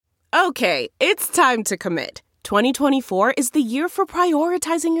Okay, it's time to commit. 2024 is the year for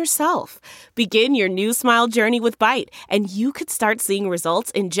prioritizing yourself. Begin your new smile journey with Byte, and you could start seeing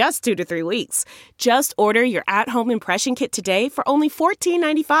results in just 2 to 3 weeks. Just order your at-home impression kit today for only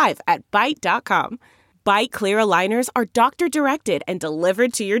 $14.95 at Byte.com. Byte Clear aligners are doctor-directed and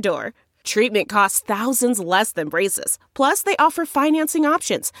delivered to your door. Treatment costs thousands less than braces. Plus, they offer financing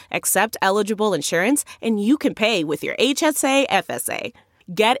options, accept eligible insurance, and you can pay with your HSA, FSA.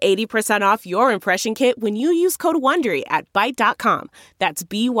 Get 80% off your impression kit when you use code WONDERY at Byte.com. That's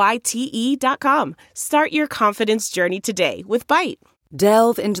BYTE.com. Start your confidence journey today with Byte.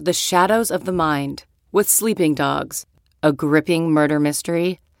 Delve into the shadows of the mind with Sleeping Dogs, a gripping murder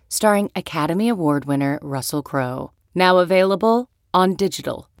mystery starring Academy Award winner Russell Crowe. Now available on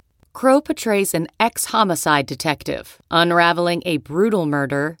digital. Crowe portrays an ex-homicide detective unraveling a brutal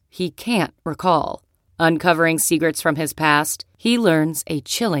murder he can't recall. Uncovering secrets from his past, he learns a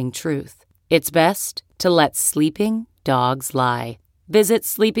chilling truth. It's best to let sleeping dogs lie. Visit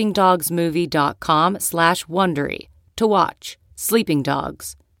sleepingdogsmovie.com/Wondery to watch Sleeping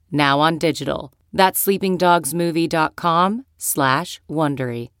Dogs, now on digital. That's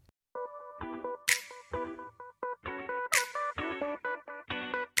sleepingdogsmovie.com/Wondery.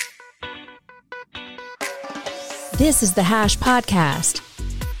 This is the Hash Podcast.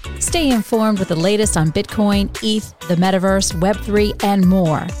 Stay informed with the latest on Bitcoin, ETH, the metaverse, Web3, and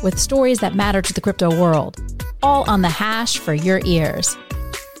more, with stories that matter to the crypto world. All on the Hash for your ears.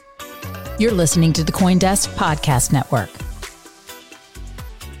 You're listening to the CoinDesk Podcast Network.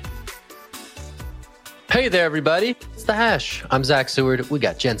 Hey there, everybody. It's The Hash. I'm Zach Seward. We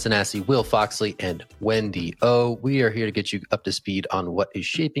got Jen Sanasi, Will Foxley, and Wendy O. We are here to get you up to speed on what is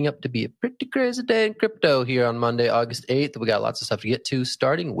shaping up to be a pretty crazy day in crypto here on Monday, August 8th. We got lots of stuff to get to,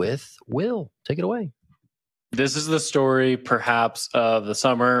 starting with Will. Take it away. This is the story perhaps of the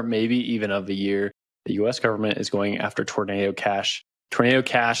summer, maybe even of the year. The U.S. government is going after Tornado Cash. Tornado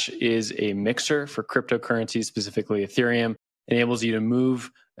Cash is a mixer for cryptocurrencies, specifically Ethereum. It enables you to move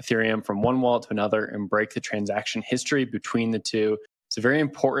Ethereum from one wallet to another and break the transaction history between the two. It's a very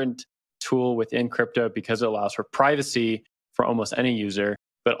important tool within crypto because it allows for privacy for almost any user,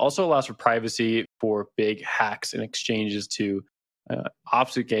 but also allows for privacy for big hacks and exchanges to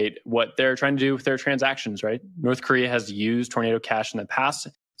obfuscate what they're trying to do with their transactions, right? North Korea has used Tornado Cash in the past,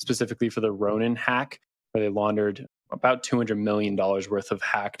 specifically for the Ronin hack, where they laundered about $200 million worth of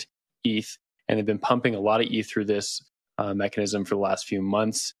hacked ETH. And they've been pumping a lot of ETH through this mechanism for the last few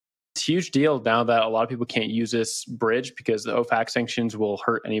months. It's a huge deal now that a lot of people can't use this bridge because the OFAC sanctions will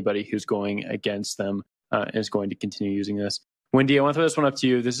hurt anybody who's going against them and is going to continue using this. Wendy, I want to throw this one up to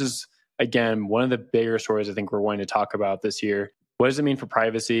you. This is, again, one of the bigger stories I think we're going to talk about this year. What does it mean for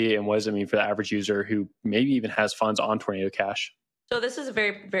privacy and what does it mean for the average user who maybe even has funds on Tornado Cash? So this is a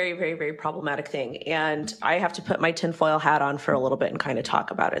very, very, very, very problematic thing. And I have to put my tinfoil hat on for a little bit and kind of talk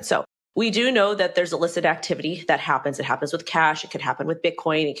about it. So we do know that there's illicit activity that happens. It happens with cash. It could happen with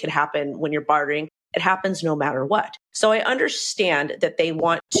Bitcoin. It could happen when you're bartering. It happens no matter what. So I understand that they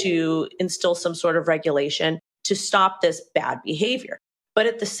want to instill some sort of regulation to stop this bad behavior. But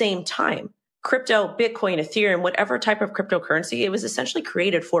at the same time, crypto, Bitcoin, Ethereum, whatever type of cryptocurrency, it was essentially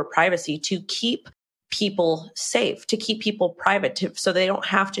created for privacy to keep people safe, to keep people private, so they don't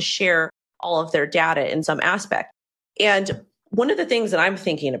have to share all of their data in some aspect. And one of the things that I'm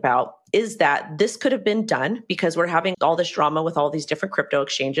thinking about is that this could have been done because we're having all this drama with all these different crypto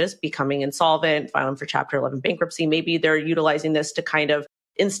exchanges becoming insolvent, filing for Chapter 11 bankruptcy. Maybe they're utilizing this to kind of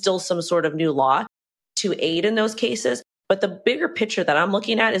instill some sort of new law to aid in those cases. But the bigger picture that I'm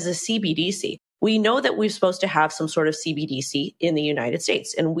looking at is a CBDC. We know that we're supposed to have some sort of CBDC in the United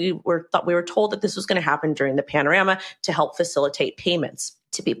States. And we were told that this was going to happen during the panorama to help facilitate payments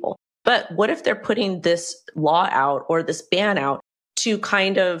to people. But what if they're putting this law out or this ban out to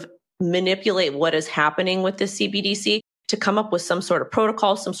kind of manipulate what is happening with this CBDC to come up with some sort of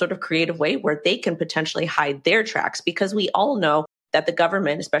protocol, some sort of creative way where they can potentially hide their tracks? Because we all know that the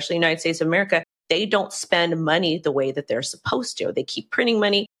government, especially the United States of America, they don't spend money the way that they're supposed to. They keep printing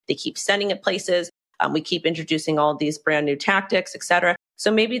money. They keep sending it places. We keep introducing all these brand new tactics, et cetera.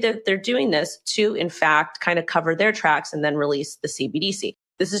 So maybe they're doing this to, in fact, kind of cover their tracks and then release the CBDC.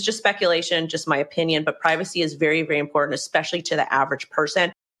 This is just speculation, just my opinion, but privacy is very, very important, especially to the average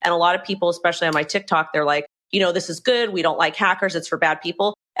person. And a lot of people, especially on my TikTok, they're like, this is good. We don't like hackers. It's for bad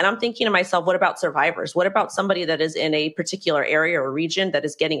people. And I'm thinking to myself, what about survivors? What about somebody that is in a particular area or region that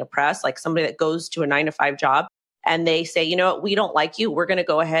is getting oppressed, like somebody that goes to a 9-to-5 job and they say, you know what, we don't like you. We're going to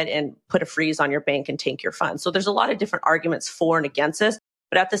go ahead and put a freeze on your bank and take your funds. So there's a lot of different arguments for and against this.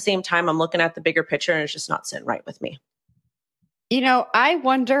 But at the same time, I'm looking at the bigger picture and it's just not sitting right with me. I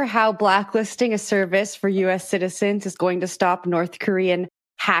wonder how blacklisting a service for US citizens is going to stop North Korean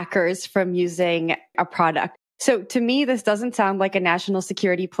hackers from using a product. So to me, this doesn't sound like a national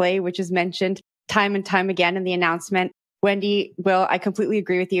security play, which is mentioned time and time again in the announcement. Wendy, Will, I completely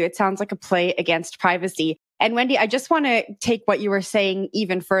agree with you. It sounds like a play against privacy. And Wendy, I just want to take what you were saying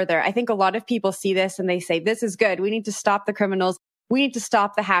even further. I think a lot of people see this and they say, this is good. We need to stop the criminals. We need to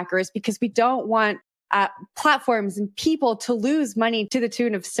stop the hackers because we don't want platforms and people to lose money to the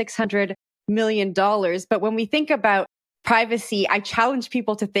tune of $600 million. But when we think about privacy, I challenge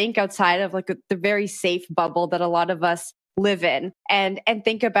people to think outside of like the very safe bubble that a lot of us live in and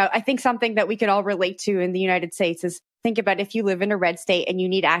think about, I think something that we could all relate to in the United States is think about if you live in a red state and you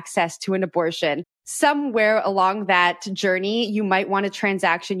need access to an abortion. Somewhere along that journey, you might want a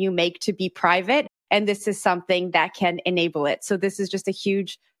transaction you make to be private. And this is something that can enable it. So this is just a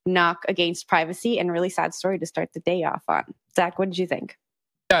huge knock against privacy and really sad story to start the day off on. Zach, what did you think?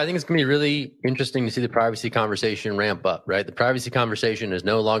 Yeah, I think it's going to be really interesting to see the privacy conversation ramp up, right? The privacy conversation is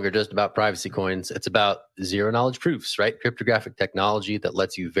no longer just about privacy coins. It's about zero knowledge proofs, right? Cryptographic technology that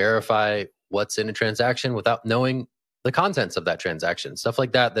lets you verify what's in a transaction without knowing the contents of that transaction. Stuff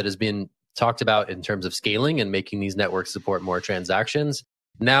like that has been talked about in terms of scaling and making these networks support more transactions.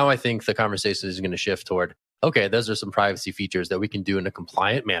 Now I think the conversation is going to shift toward, okay, those are some privacy features that we can do in a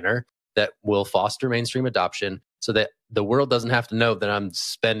compliant manner that will foster mainstream adoption so that the world doesn't have to know that I'm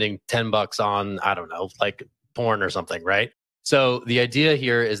spending $10 on, I don't know, like porn or something, right? So the idea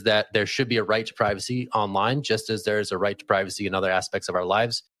here is that there should be a right to privacy online, just as there is a right to privacy in other aspects of our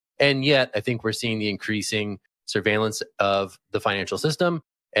lives. And yet, I think we're seeing the increasing surveillance of the financial system,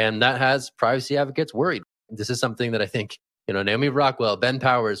 and that has privacy advocates worried. This is something that I think, Naomi Rockwell, Ben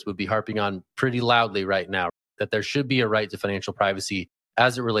Powers would be harping on pretty loudly right now, that there should be a right to financial privacy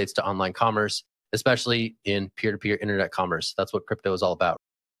as it relates to online commerce, especially in peer-to-peer internet commerce. That's what crypto is all about.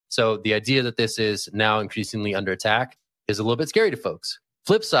 So the idea that this is now increasingly under attack is a little bit scary to folks.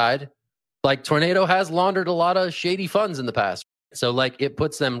 Flip side, like Tornado has laundered a lot of shady funds in the past. So it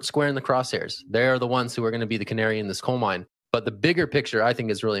puts them square in the crosshairs. They're the ones who are going to be the canary in this coal mine. But the bigger picture, I think,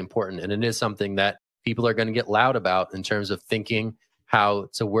 is really important. And it is something that people are going to get loud about in terms of thinking how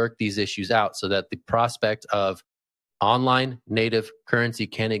to work these issues out so that the prospect of online native currency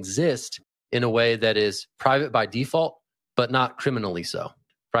can exist in a way that is private by default, but not criminally so.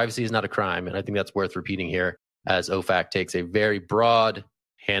 Privacy is not a crime. And I think that's worth repeating here as OFAC takes a very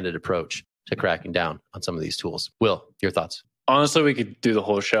broad-handed approach to cracking down on some of these tools. Will, your thoughts? Honestly, we could do the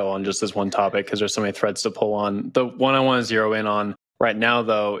whole show on just this one topic because there's so many threads to pull on. The one I want to zero in on right now,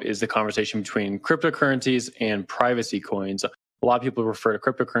 though, is the conversation between cryptocurrencies and privacy coins. A lot of people refer to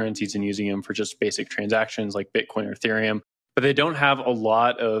cryptocurrencies and using them for just basic transactions like Bitcoin or Ethereum, but they don't have a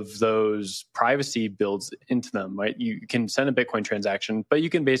lot of those privacy builds into them, right? You can send a Bitcoin transaction, but you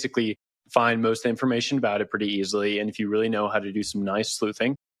can basically find most of the information about it pretty easily. And if you really know how to do some nice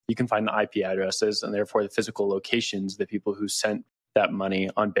sleuthing, you can find the IP addresses and therefore the physical locations of the people who sent that money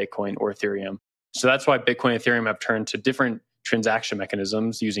on Bitcoin or Ethereum. So that's why Bitcoin and Ethereum have turned to different transaction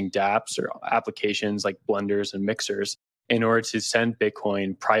mechanisms using dApps or applications like blenders and mixers in order to send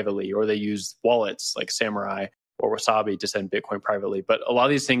Bitcoin privately, or they use wallets like Samurai or Wasabi to send Bitcoin privately. But a lot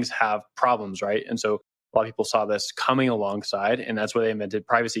of these things have problems, right? And so a lot of people saw this coming alongside, and that's why they invented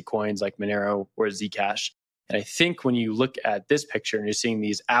privacy coins like Monero or Zcash. And I think when you look at this picture and you're seeing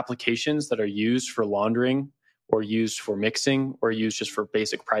these applications that are used for laundering or used for mixing or used just for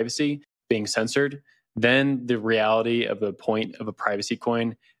basic privacy being censored, then the reality of the point of a privacy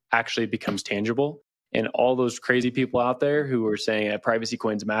coin actually becomes tangible. And all those crazy people out there who were saying that privacy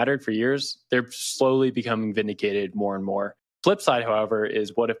coins mattered for years, they're slowly becoming vindicated more and more. Flip side, however,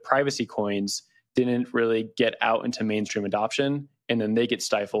 is what if privacy coins didn't really get out into mainstream adoption, and then they get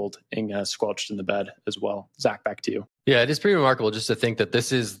stifled and squelched in the bed as well. Zach, back to you. Yeah, it is pretty remarkable just to think that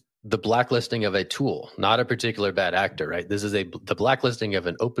this is the blacklisting of a tool, not a particular bad actor, right? This is the blacklisting of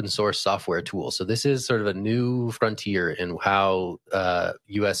an open source software tool. So this is sort of a new frontier in how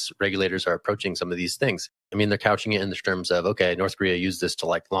US regulators are approaching some of these things. I mean, they're couching it in the terms of, okay, North Korea used this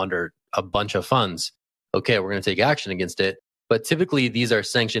to launder a bunch of funds. Okay, we're going to take action against it. But typically these are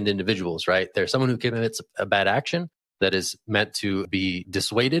sanctioned individuals, right? There's someone who commits a bad action that is meant to be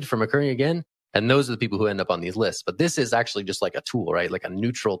dissuaded from occurring again. And those are the people who end up on these lists. But this is actually just like a tool, right? Like a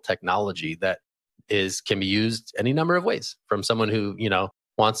neutral technology that can be used any number of ways, from someone who,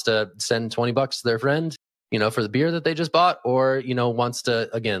 wants to send $20 to their friend, for the beer that they just bought, or, wants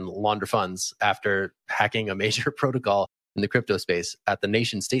to, again, launder funds after hacking a major protocol in the crypto space at the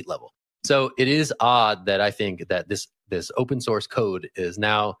nation state level. So it is odd that I think that this open source code is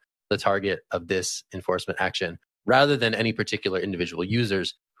now the target of this enforcement action. rather than any particular individual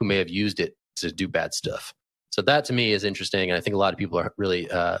users who may have used it to do bad stuff. So that to me is interesting. And I think a lot of people are really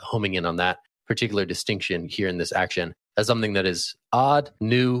homing in on that particular distinction here in this action as something that is odd,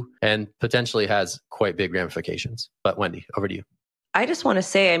 new, and potentially has quite big ramifications. But Wendy, over to you. I just want to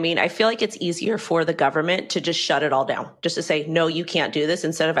say, I feel like it's easier for the government to just shut it all down, just to say, no, you can't do this,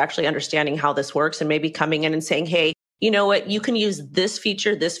 instead of actually understanding how this works and maybe coming in and saying, hey, you know what, you can use this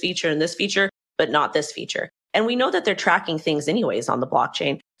feature, and this feature, but not this feature. And we know that they're tracking things anyways on the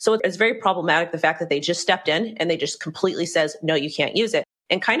blockchain. So it's very problematic, the fact that they just stepped in and they just completely says, no, you can't use it.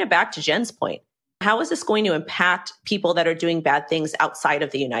 And kind of back to Jen's point, how is this going to impact people that are doing bad things outside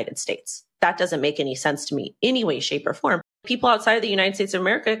of the United States? That doesn't make any sense to me, any way, shape, or form. People outside of the United States of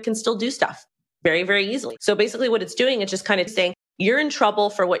America can still do stuff very, very easily. So basically what it's doing is just kind of saying, you're in trouble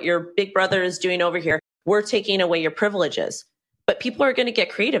for what your big brother is doing over here. We're taking away your privileges. But people are going to get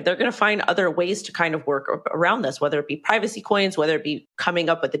creative. They're going to find other ways to kind of work around this, whether it be privacy coins, whether it be coming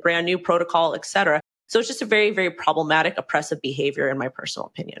up with a brand new protocol, et cetera. So it's just a very, very problematic, oppressive behavior, in my personal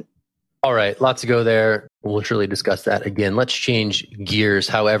opinion. All right, lots to go there. We'll surely discuss that again. Let's change gears.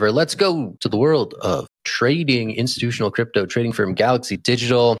 However, let's go to the world of trading. Institutional crypto trading firm Galaxy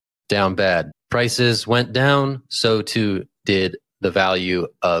Digital, down bad. Prices went down, so too did the value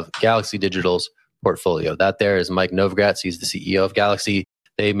of Galaxy Digital's portfolio. That there is Mike Novogratz. He's the CEO of Galaxy.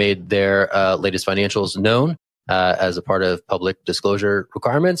 They made their latest financials known as a part of public disclosure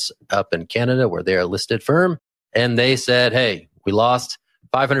requirements up in Canada, where they're a listed firm. And they said, hey, we lost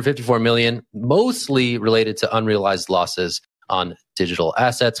 $554 million, mostly related to unrealized losses on digital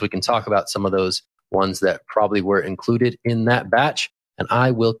assets. We can talk about some of those ones that probably were included in that batch. And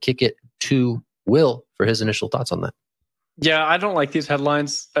I will kick it to Will for his initial thoughts on that. Yeah, I don't like these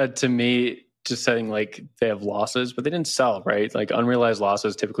headlines. To me, just saying like they have losses, but they didn't sell, right? Like unrealized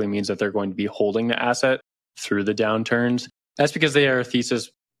losses typically means that they're going to be holding the asset through the downturns. That's because they are a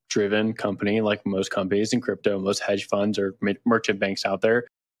thesis-driven company, like most companies in crypto, most hedge funds or merchant banks out there.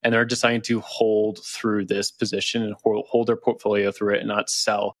 And they're deciding to hold through this position and hold their portfolio through it and not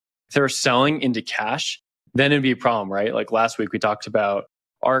sell. If they were selling into cash, then it'd be a problem, right? Like last week, we talked about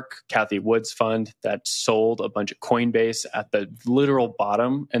ARK, Cathie Wood's fund that sold a bunch of Coinbase at the literal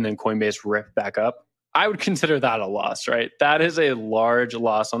bottom and then Coinbase ripped back up. I would consider that a loss, right? That is a large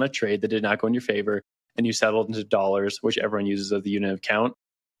loss on a trade that did not go in your favor and you settled into dollars, which everyone uses as the unit of count.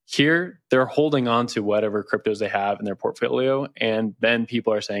 Here, they're holding on to whatever cryptos they have in their portfolio. And then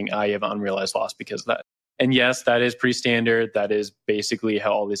people are saying, you have an unrealized loss because of that. And yes, that is pretty standard. That is basically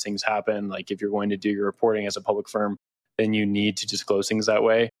how all these things happen. Like if you're going to do your reporting as a public firm, then you need to disclose things that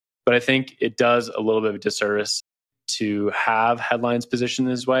way. But I think it does a little bit of a disservice to have headlines positioned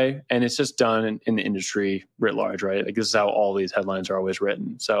this way. And it's just done in the industry writ large, right? Like this is how all these headlines are always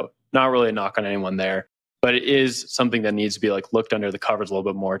written. So not really a knock on anyone there. But it is something that needs to be like looked under the covers a little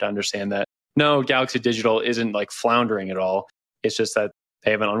bit more to understand that no, Galaxy Digital isn't like floundering at all. It's just that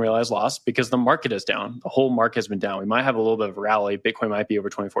they have an unrealized loss because the market is down. The whole market has been down. We might have a little bit of a rally. Bitcoin might be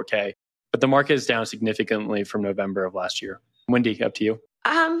over 24K, but the market is down significantly from November of last year. Wendy, up to you.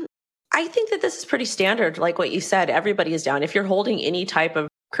 I think that this is pretty standard. Like what you said, everybody is down. If you're holding any type of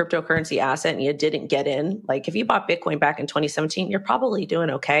cryptocurrency asset and you didn't get in, like if you bought Bitcoin back in 2017, you're probably doing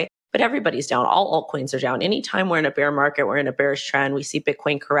okay. But everybody's down. All altcoins are down. Anytime we're in a bear market, we're in a bearish trend, we see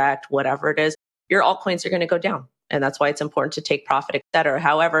Bitcoin correct, whatever it is, your altcoins are going to go down. And that's why it's important to take profit, et cetera.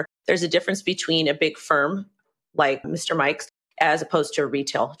 However, there's a difference between a big firm like Mr. Mike's as opposed to a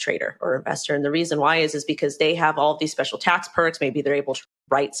retail trader or investor. And the reason why is because they have all of these special tax perks. Maybe they're able to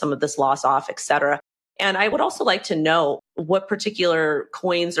write some of this loss off, et cetera. And I would also like to know what particular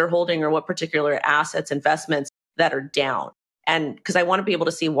coins they're holding or what particular assets, investments that are down. And because I want to be able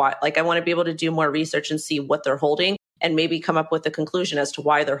to see why, like I want to be able to do more research and see what they're holding and maybe come up with a conclusion as to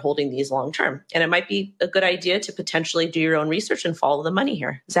why they're holding these long term. And it might be a good idea to potentially do your own research and follow the money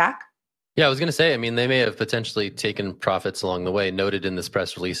here. Zach? Yeah, I was going to say, they may have potentially taken profits along the way. Noted in this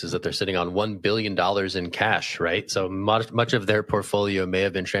press release is that they're sitting on $1 billion in cash, right? So much of their portfolio may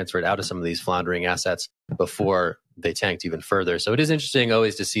have been transferred out of some of these floundering assets before they tanked even further. So it is interesting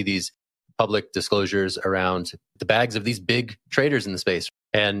always to see these public disclosures around the bags of these big traders in the space.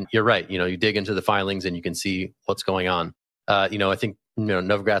 And you're right, you dig into the filings and you can see what's going on. I think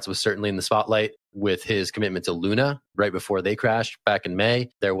Novogratz was certainly in the spotlight with his commitment to Luna right before they crashed back in May.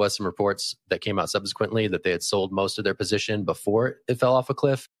 There was some reports that came out subsequently that they had sold most of their position before it fell off a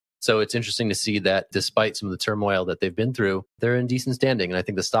cliff. So it's interesting to see that despite some of the turmoil that they've been through, they're in decent standing. And I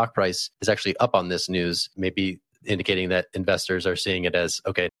think the stock price is actually up on this news, maybe indicating that investors are seeing it as,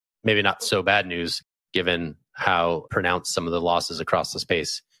 okay, maybe not so bad news given how pronounced some of the losses across the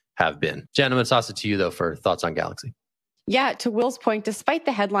space have been. Jen, I'm going to toss it to you, though, for thoughts on Galaxy. Yeah, to Will's point, despite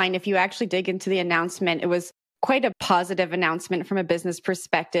the headline, if you actually dig into the announcement, it was quite a positive announcement from a business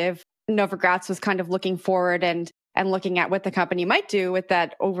perspective. Novogratz was kind of looking forward and looking at what the company might do with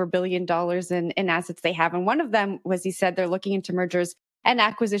that over $1 billion in assets they have. And one of them was, he said, they're looking into mergers and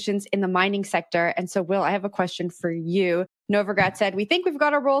acquisitions in the mining sector. And so, Will, I have a question for you. Novogratz said, we think we've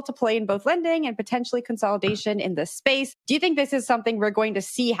got a role to play in both lending and potentially consolidation in this space. Do you think this is something we're going to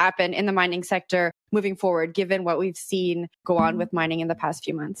see happen in the mining sector moving forward, given what we've seen go on with mining in the past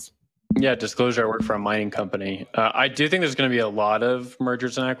few months? Yeah, disclosure, I work for a mining company. I do think there's going to be a lot of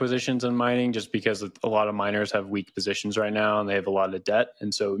mergers and acquisitions in mining just because a lot of miners have weak positions right now and they have a lot of debt.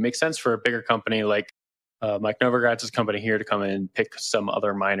 And so it makes sense for a bigger company like Mike Novogratz's company here to come in and pick some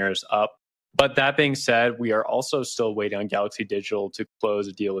other miners up. But that being said, we are also still waiting on Galaxy Digital to close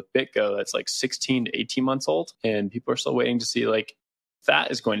a deal with BitGo that's like 16 to 18 months old. And people are still waiting to see like if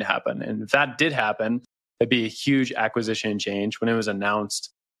that is going to happen. And if that did happen, it'd be a huge acquisition change. When it was announced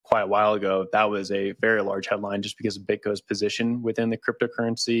quite a while ago, that was a very large headline just because of BitGo's position within the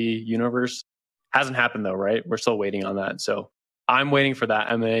cryptocurrency universe. Hasn't happened though, right? We're still waiting on that. So I'm waiting for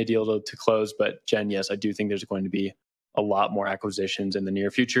that M&A deal to close. But Jen, yes, I do think there's going to be a lot more acquisitions in the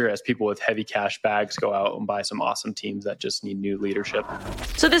near future as people with heavy cash bags go out and buy some awesome teams that just need new leadership.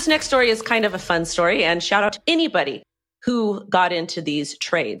 So this next story is kind of a fun story, and shout out to anybody who got into these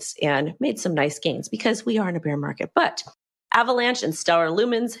trades and made some nice gains because we are in a bear market. But Avalanche and Stellar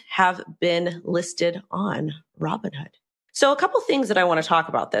Lumens have been listed on Robinhood. So a couple things that I want to talk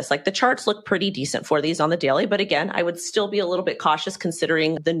about this, like the charts look pretty decent for these on the daily, but again, I would still be a little bit cautious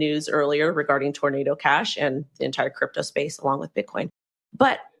considering the news earlier regarding Tornado Cash and the entire crypto space along with Bitcoin.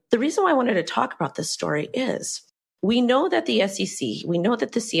 But the reason why I wanted to talk about this story is we know that the SEC, we know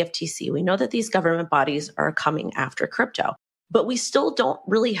that the CFTC, we know that these government bodies are coming after crypto, but we still don't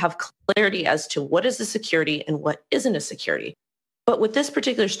really have clarity as to what is a security and what isn't a security. But with this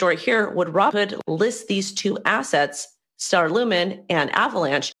particular story here, would Robinhood list these two assets, Stellar Lumen and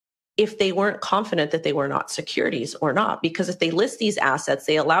Avalanche, if they weren't confident that they were not securities or not? Because if they list these assets,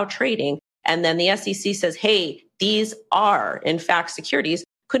 they allow trading, and then the SEC says, hey, these are in fact securities,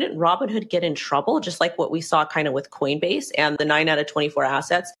 couldn't Robinhood get in trouble, just like what we saw kind of with Coinbase and the 9 out of 24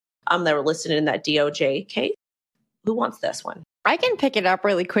 assets that were listed in that DOJ case? Who wants this one? I can pick it up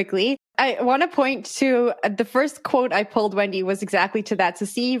really quickly. I want to point to the first quote I pulled, Wendy, was exactly to that. So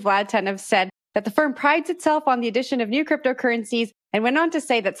Vlad Tenev said that the firm prides itself on the addition of new cryptocurrencies and went on to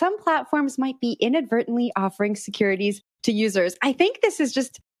say that some platforms might be inadvertently offering securities to users. I think this is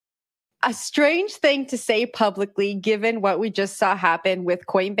just a strange thing to say publicly, given what we just saw happen with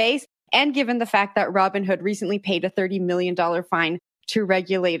Coinbase and given the fact that Robinhood recently paid a $30 million fine to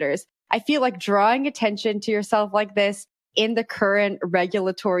regulators. I feel like drawing attention to yourself like this in the current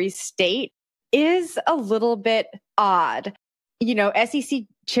regulatory state is a little bit odd. You know, SEC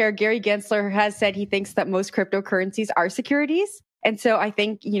Chair Gary Gensler has said he thinks that most cryptocurrencies are securities. And so I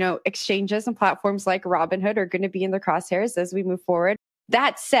think, you know, exchanges and platforms like Robinhood are going to be in the crosshairs as we move forward.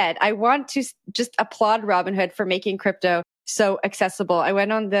 That said, I want to just applaud Robinhood for making crypto so accessible. I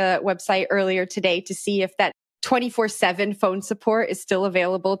went on the website earlier today to see if that 24/7 phone support is still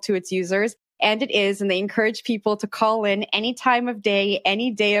available to its users. And it is. And they encourage people to call in any time of day, any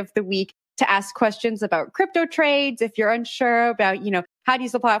day of the week to ask questions about crypto trades. If you're unsure about, you know, how to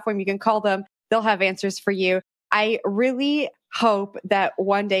use the platform, you can call them. They'll have answers for you. I really hope that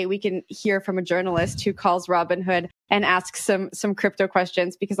one day we can hear from a journalist who calls Robinhood and asks some crypto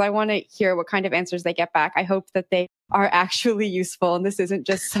questions, because I want to hear what kind of answers they get back. I hope that they are actually useful and this isn't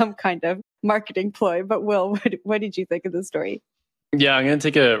just some kind of marketing ploy. But Will, what did you think of the story? Yeah, I'm going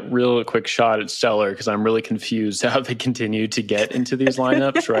to take a real quick shot at Stellar because I'm really confused how they continue to get into these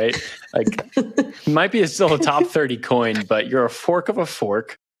lineups, right? Like, it might be still a top 30 coin, but you're a fork of a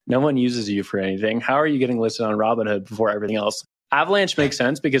fork. No one uses you for anything. How are you getting listed on Robinhood before everything else? Avalanche makes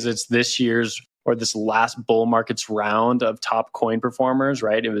sense because it's this year's or this last bull market's round of top coin performers,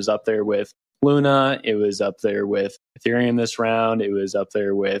 right? It was up there with Luna. It was up there with Ethereum this round. It was up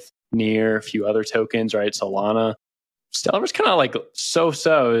there with Near, a few other tokens, right? Solana. Stellar was kind of like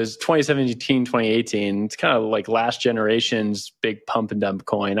so-so. It was 2017, 2018. It's kind of like last generation's big pump and dump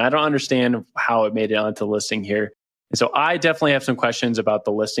coin. I don't understand how it made it onto listing here. And so I definitely have some questions about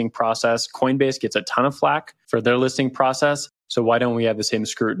the listing process. Coinbase gets a ton of flack for their listing process. So why don't we have the same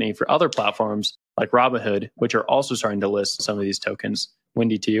scrutiny for other platforms like Robinhood, which are also starting to list some of these tokens?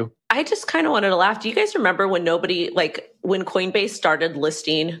 Wendy, to you. I just kind of wanted to laugh. Do you guys remember when when Coinbase started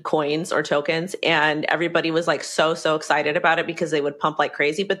listing coins or tokens and everybody was like so excited about it because they would pump like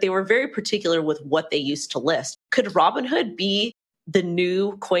crazy, but they were very particular with what they used to list. Could Robinhood be the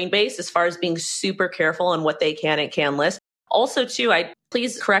new Coinbase as far as being super careful on what they can and can list. Also, too,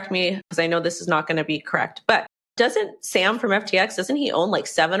 please correct me because I know this is not going to be correct, but doesn't Sam from FTX, doesn't he own like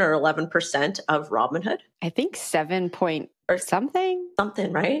 7 or 11% of Robinhood? I think 7 point or something.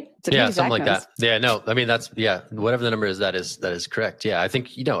 Something, right? Yeah, something like that. Yeah, no, I mean, whatever the number is, that is correct. Yeah, I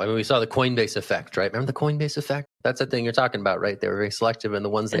think, we saw the Coinbase effect, right? Remember the Coinbase effect? That's the thing you're talking about, right? They were very selective in the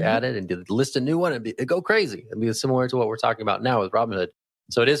ones they added, and did list a new one, it'd go crazy. It'd be similar to what we're talking about now with Robinhood.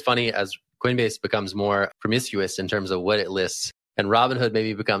 So it is funny as Coinbase becomes more promiscuous in terms of what it lists, and Robinhood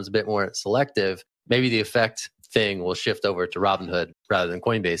maybe becomes a bit more selective. Maybe the effect thing will shift over to Robinhood rather than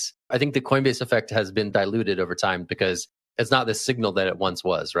Coinbase. I think the Coinbase effect has been diluted over time because it's not the signal that it once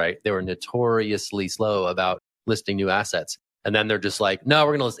was, right? They were notoriously slow about listing new assets. And then they're just like, no,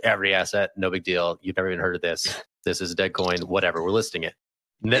 we're going to list every asset. No big deal. You've never even heard of this. This is a dead coin, whatever. We're listing it.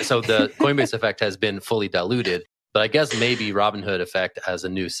 So the Coinbase effect has been fully diluted. But I guess maybe Robinhood effect as a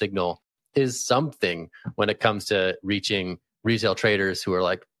new signal is something when it comes to reaching retail traders who are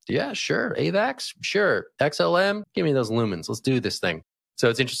like, yeah, sure. AVAX, sure. XLM, give me those lumens. Let's do this thing. So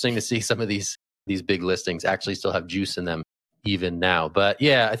it's interesting to see some of these big listings actually still have juice in them even now. But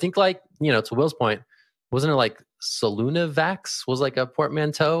yeah, I think to Will's point, wasn't it like Solunavax was like a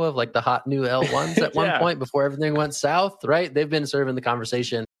portmanteau of like the hot new L1s at one point before everything went south, right? They've been serving the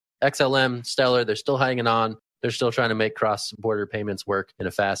conversation. XLM, stellar. They're still hanging on. They're still trying to make cross-border payments work in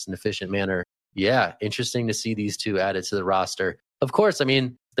a fast and efficient manner. Yeah, interesting to see these two added to the roster. Of course, I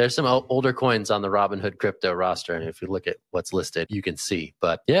mean, there's some older coins on the Robinhood crypto roster. And if you look at what's listed, you can see.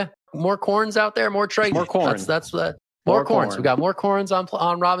 But yeah, more corns out there, more trading. More corn. That's more corns. We got more corns on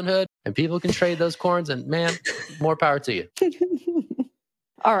Robinhood, and people can trade those corns. And man, more power to you.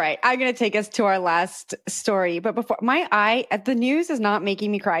 All right, I'm going to take us to our last story. But before the news is not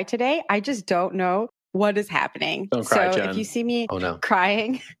making me cry today. I just don't know what is happening. Don't cry, Jen. If you see me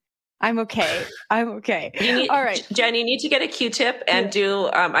crying, I'm okay. All right. Jen, you need to get a Q-tip and do,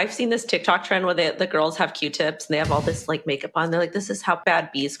 I've seen this TikTok trend where the girls have Q-tips and they have all this like makeup on. They're like, this is how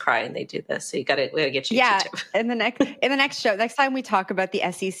bad bees cry. And they do this. So we gotta get you a Q-tip. In the next show, next time we talk about the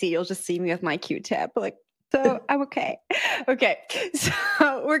SEC, you'll just see me with my Q-tip. So I'm okay. Okay.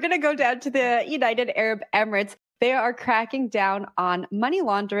 So we're going to go down to the United Arab Emirates. They are cracking down on money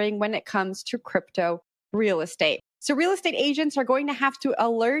laundering when it comes to crypto real estate. So real estate agents are going to have to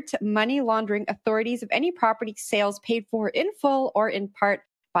alert money laundering authorities of any property sales paid for in full or in part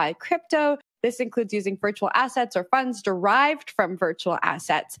by crypto. This includes using virtual assets or funds derived from virtual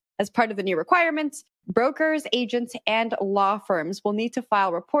assets. As part of the new requirements, brokers, agents, and law firms will need to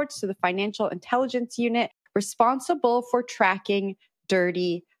file reports to the Financial Intelligence Unit responsible for tracking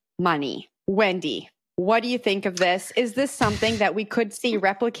dirty money. Wendy, what do you think of this? Is this something that we could see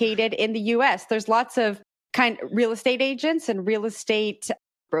replicated in the US? There's lots of real estate agents and real estate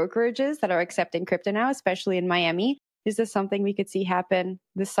brokerages that are accepting crypto now, especially in Miami. Is this something we could see happen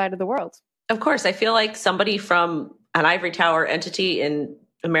this side of the world? Of course. I feel like somebody from an ivory tower entity in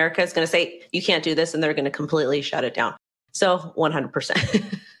America is going to say, you can't do this, and they're going to completely shut it down. So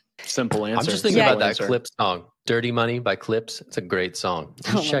 100%. Simple answer. I'm just thinking about that Clips song, Dirty Money by Clips. It's a great song.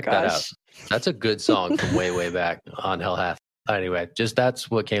 Check that out. That's a good song from way, way back on Hell Hath. Anyway, just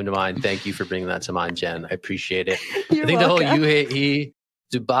that's what came to mind. Thank you for bringing that to mind, Jen. I appreciate it. You're I think welcome. The whole UAE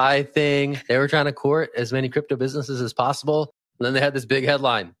Dubai thing, they were trying to court as many crypto businesses as possible. And then they had this big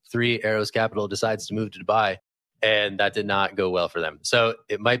headline, 3 Arrows Capital decides to move to Dubai. And that did not go well for them. So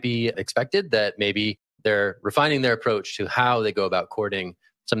it might be expected that maybe they're refining their approach to how they go about courting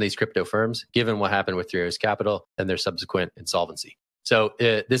some of these crypto firms, given what happened with 3 Arrows Capital and their subsequent insolvency. So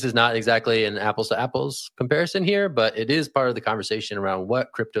this is not exactly an apples to apples comparison here, but it is part of the conversation around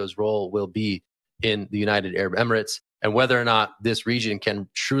what crypto's role will be in the United Arab Emirates and whether or not this region can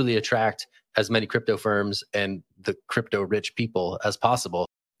truly attract as many crypto firms and the crypto rich people as possible.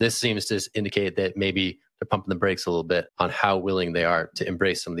 This seems to indicate that maybe they're pumping the brakes a little bit on how willing they are to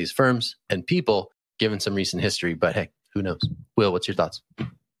embrace some of these firms and people, given some recent history. But hey, who knows? Will, what's your thoughts?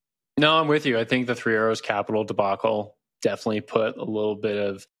 No, I'm with you. I think the 3 Arrows Capital debacle definitely put a little bit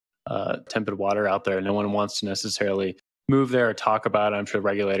of tepid water out there. No one wants to necessarily move there or talk about it. I'm sure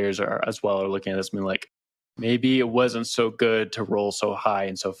regulators are as well are looking at this and being like, maybe it wasn't so good to roll so high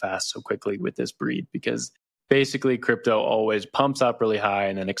and so fast so quickly with this breed, because basically crypto always pumps up really high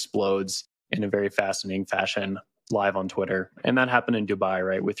and then explodes in a very fascinating fashion live on Twitter. And that happened in Dubai,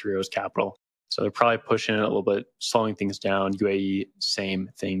 right, with 3 Arrows Capital. So they're probably pushing it a little bit, slowing things down. UAE, same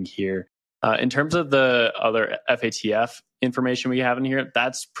thing here. In terms of the other FATF information we have in here,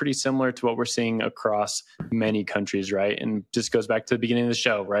 that's pretty similar to what we're seeing across many countries, right? And just goes back to the beginning of the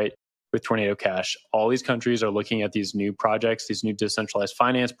show, right? with Tornado Cash. All these countries are looking at these new projects, these new decentralized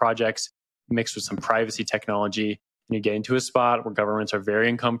finance projects mixed with some privacy technology. And you get into a spot where governments are very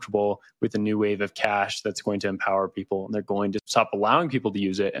uncomfortable with a new wave of cash that's going to empower people. And they're going to stop allowing people to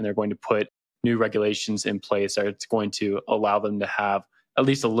use it. And they're going to put new regulations in place that's going to allow them to have at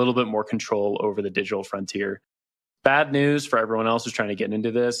least a little bit more control over the digital frontier. Bad news for everyone else who's trying to get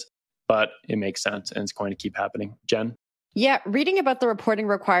into this, but it makes sense and it's going to keep happening. Jen? Yeah, reading about the reporting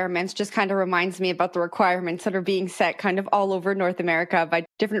requirements just kind of reminds me about the requirements that are being set kind of all over North America by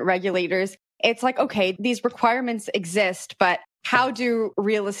different regulators. It's like, okay, these requirements exist, but how do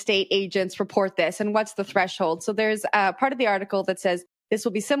real estate agents report this and what's the threshold? So there's a part of the article that says this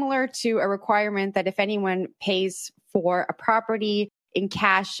will be similar to a requirement that if anyone pays for a property in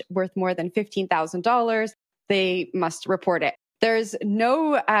cash worth more than $15,000, they must report it. There's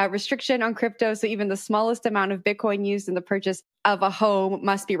no restriction on crypto, so even the smallest amount of Bitcoin used in the purchase of a home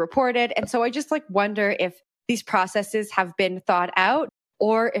must be reported. And so I just wonder if these processes have been thought out,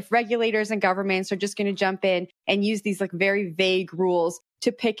 or if regulators and governments are just going to jump in and use these very vague rules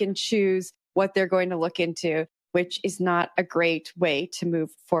to pick and choose what they're going to look into, which is not a great way to move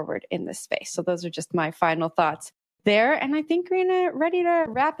forward in this space. So those are just my final thoughts there. And I think we're ready to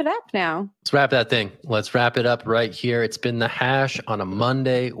wrap it up now. Let's wrap that thing. Let's wrap it up right here. It's been The Hash on a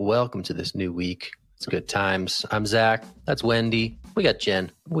Monday. Welcome to this new week. It's good times. I'm Zach. That's Wendy. We got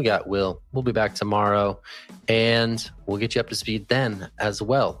Jen. We got Will. We'll be back tomorrow. And we'll get you up to speed then as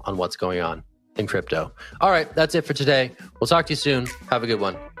well on what's going on in crypto. All right. That's it for today. We'll talk to you soon. Have a good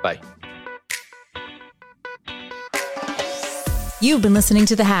one. Bye. You've been listening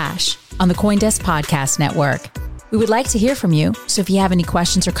to The Hash on the CoinDesk Podcast Network. We would like to hear from you, so if you have any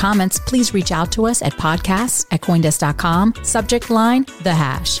questions or comments, please reach out to us at podcasts@coindesk.com, subject line, The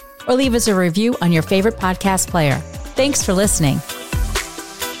Hash, or leave us a review on your favorite podcast player. Thanks for listening.